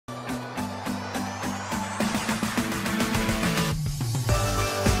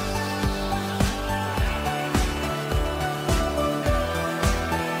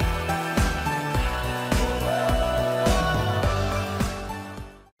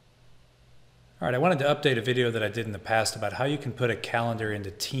All right, I wanted to update a video that I did in the past about how you can put a calendar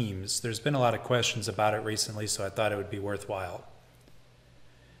into Teams. There's been a lot of questions about it recently, so I thought it would be worthwhile.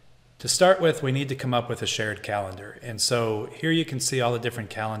 To start with, we need to come up with a shared calendar. And so here you can see all the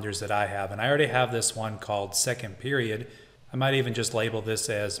different calendars that I have. And I already have this one called Second Period. I might even just label this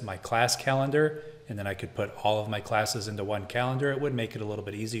as my class calendar, and then I could put all of my classes into one calendar. It would make it a little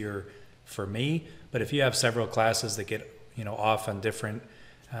bit easier for me. But if you have several classes that get off on different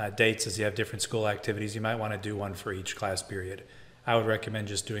dates as you have different school activities, you might want to do one for each class period. I would recommend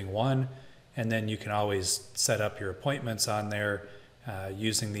just doing one, and then you can always set up your appointments on there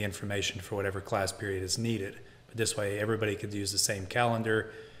using the information for whatever class period is needed. But this way everybody could use the same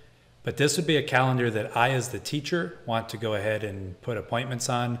calendar. But this would be a calendar that I, as the teacher, want to go ahead and put appointments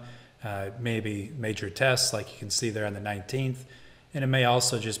on, maybe major tests like you can see there on the 19th. And it may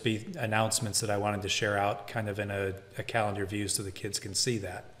also just be announcements that I wanted to share out kind of in a calendar view so the kids can see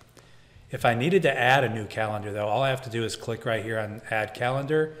that. If I needed to add a new calendar though, all I have to do is click right here on Add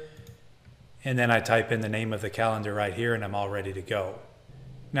Calendar, and then I type in the name of the calendar right here and I'm all ready to go.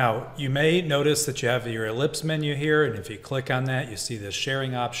 Now, you may notice that you have your ellipse menu here, and if you click on that, you see the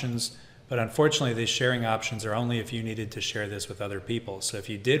sharing options. But unfortunately, these sharing options are only if you needed to share this with other people. So if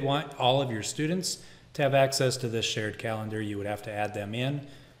you did want all of your students to have access to this shared calendar, you would have to add them in,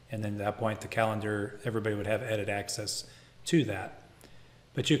 and then at that point the calendar, everybody would have edit access to that.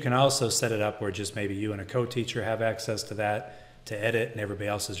 But you can also set it up where just maybe you and a co-teacher have access to that to edit, and everybody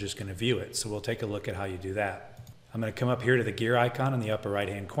else is just going to view it. So we'll take a look at how you do that. I'm going to come up here to the gear icon in the upper right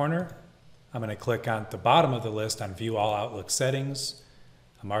hand corner. I'm going to click on the bottom of the list on View All Outlook Settings.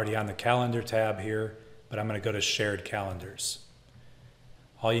 I'm already on the Calendar tab here, but I'm going to go to Shared Calendars.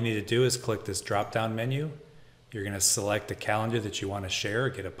 All you need to do is click this drop-down menu. You're going to select a calendar that you want to share or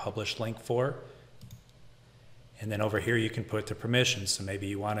get a published link for. And then over here you can put the permissions. So maybe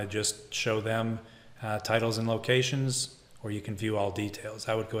you want to just show them titles and locations, or you can view all details.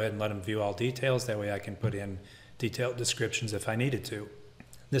 I would go ahead and let them view all details. That way I can put in detailed descriptions if I needed to.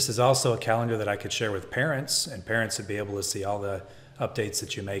 This is also a calendar that I could share with parents, and parents would be able to see all the updates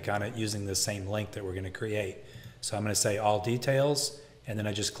that you make on it using the same link that we're going to create. So I'm going to say all details, and then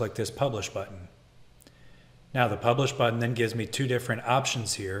I just click this publish button. Now the publish button then gives me two different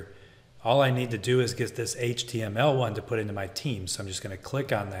options here. All I need to do is get this HTML one to put into my team. So I'm just going to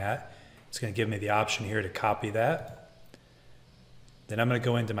click on that. It's going to give me the option here to copy that. Then I'm going to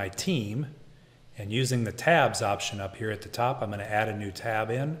go into my team, and using the tabs option up here at the top, I'm going to add a new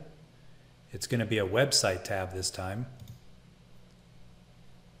tab in. It's going to be a website tab this time.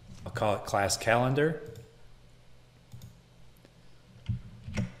 I'll call it Class Calendar.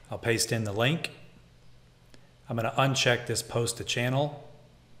 I'll paste in the link. I'm going to uncheck this Post to Channel,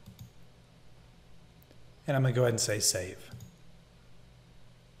 and I'm going to go ahead and say Save.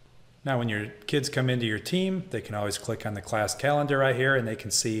 Now when your kids come into your team, they can always click on the class calendar right here, and they can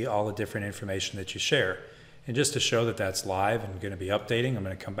see all the different information that you share. And just to show that that's live and going to be updating, I'm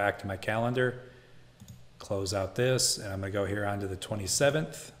going to come back to my calendar, close out this, and I'm going to go here onto the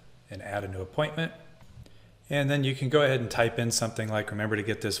 27th and add a new appointment. And then you can go ahead and type in something like, remember to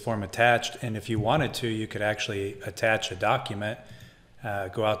get this form attached. And if you wanted to, you could actually attach a document,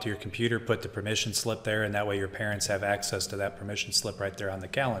 go out to your computer, put the permission slip there, and that way your parents have access to that permission slip right there on the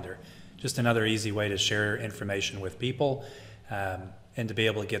calendar. Just another easy way to share information with people and to be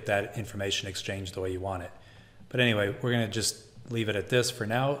able to get that information exchanged the way you want it. But anyway, we're going to just leave it at this for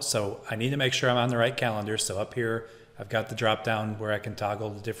now. So I need to make sure I'm on the right calendar. So up here, I've got the drop down where I can toggle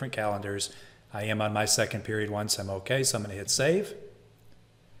the different calendars. I am on my second period one, so I'm okay. So I'm going to hit save.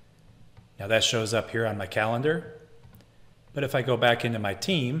 Now that shows up here on my calendar. But if I go back into my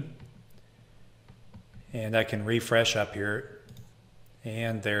team, and I can refresh up here,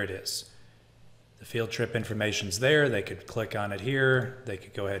 and there it is. The field trip information's there. They could click on it here. They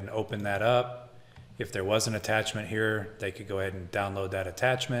could go ahead and open that up. If there was an attachment here, they could go ahead and download that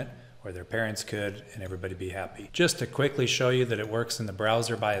attachment, or their parents could, and everybody be happy. Just to quickly show you that it works in the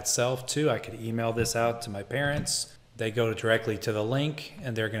browser by itself too, I could email this out to my parents. They go directly to the link,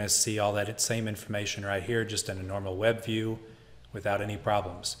 and they're going to see all that same information right here just in a normal web view without any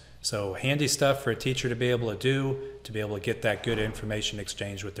problems. So handy stuff for a teacher to be able to do, to be able to get that good information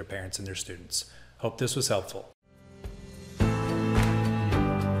exchanged with their parents and their students. Hope this was helpful.